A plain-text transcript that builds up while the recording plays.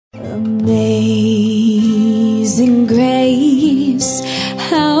Amazing grace,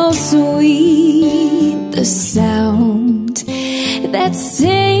 how sweet the sound that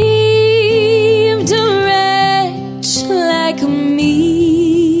saved a wretch like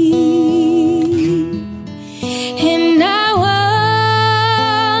me. And I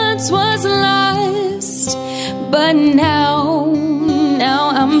once was lost, but now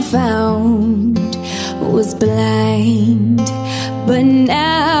I'm found. Was blind, but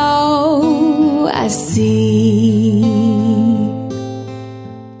now I see.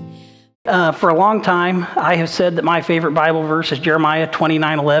 For a long time, I have said that my favorite Bible verse is Jeremiah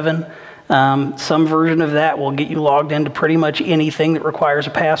 29:11. Some version of that will get you logged into pretty much anything that requires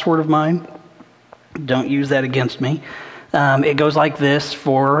a password of mine. Don't use that against me. It goes like this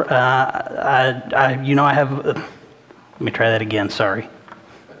for, let me try that again, sorry.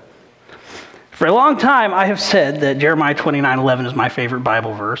 For a long time, I have said that Jeremiah 29:11 is my favorite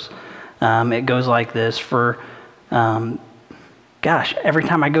Bible verse. It goes like this for, every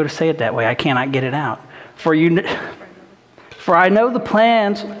time I go to say it that way, I cannot get it out. For I know the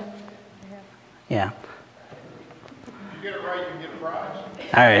plans. Yeah. You get it right, you get a prize.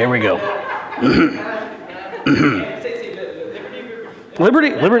 All right, here we go.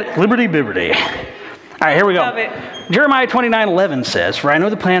 Liberty, liberty. All right, here we go. Love it. Jeremiah 29:11 says, "For I know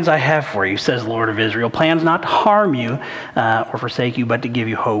the plans I have for you, says the Lord of Israel, plans not to harm you or forsake you, but to give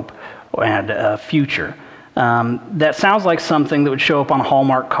you hope and a future." That sounds like something that would show up on a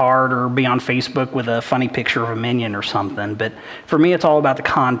Hallmark card or be on Facebook with a funny picture of a minion or something. But for me, it's all about the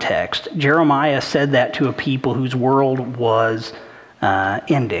context. Jeremiah said that to a people whose world was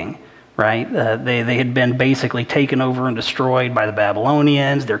ending. Right? They had been basically taken over and destroyed by the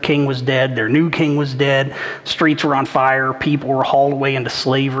Babylonians. Their king was dead. Their new king was dead. Streets were on fire. People were hauled away into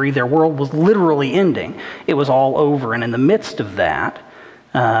slavery. Their world was literally ending. It was all over. And in the midst of that,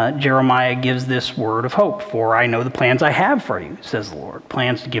 Jeremiah gives this word of hope. For I know the plans I have for you, says the Lord.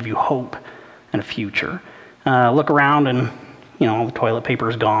 Plans to give you hope and a future. Look around and, all the toilet paper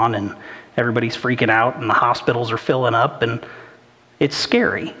is gone and everybody's freaking out and the hospitals are filling up and it's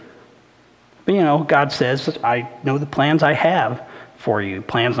scary. But, God says, I know the plans I have for you,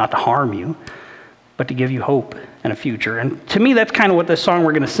 plans not to harm you, but to give you hope and a future. And to me, that's kind of what this song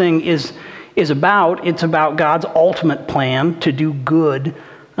we're going to sing is about. It's about God's ultimate plan to do good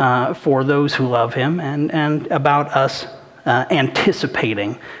for those who love him and about us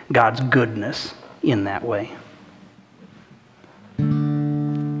anticipating God's goodness in that way.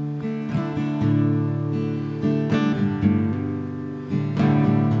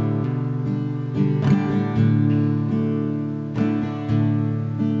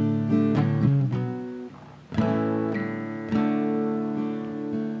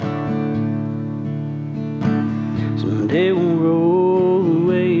 Someday we'll roll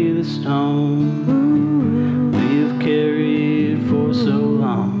away the stone we've carried for so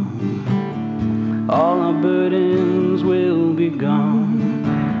long. All our burdens will be gone.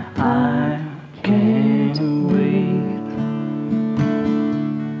 I can't wait.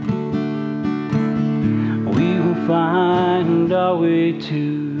 We will find our way to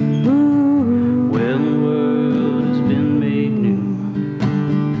where the world has been made new,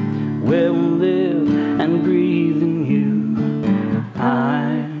 where we'll live and breathe in you.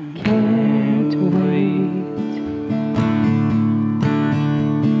 I can't wait.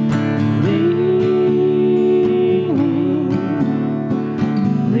 Leaning,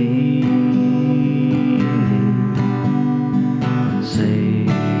 safe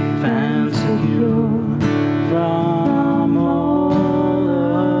and secure from all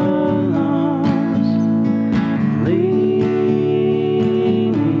alarms. Leaning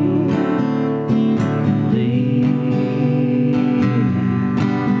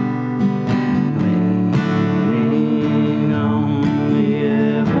on the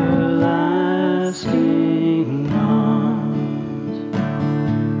everlasting arms.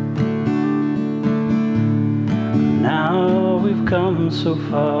 Now we've come so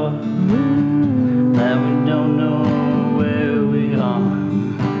far that we don't know where we are.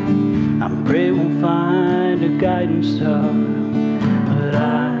 I pray we'll find a guiding star, but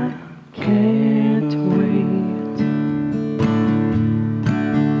I can't wait.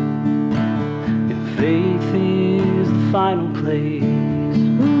 If faith is the final place,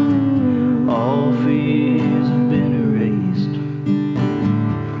 all fears have been erased.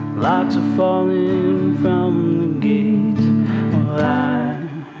 Locks are falling from the gates. Well, I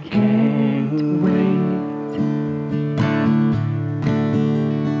can't wait.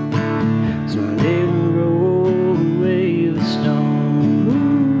 Someday we'll roll away the stone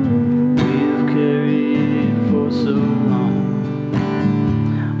we've carried for so long.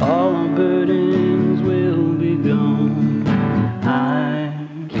 All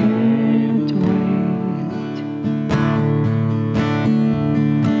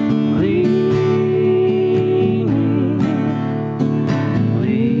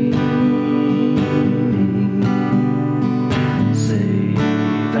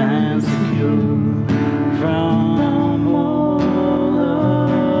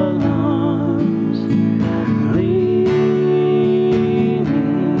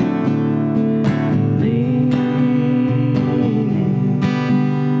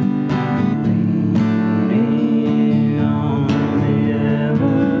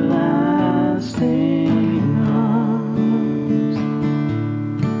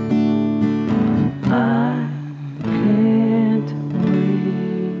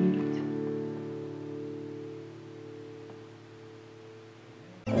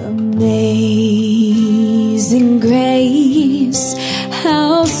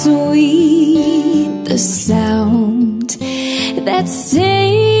sweet the sound that saved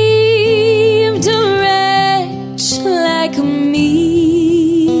a wretch like me.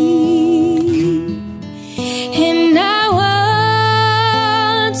 And I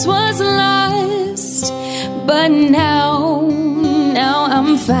once was lost, but now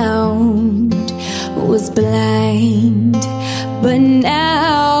I'm found. Was blind, but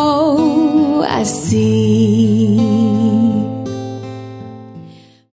now I see.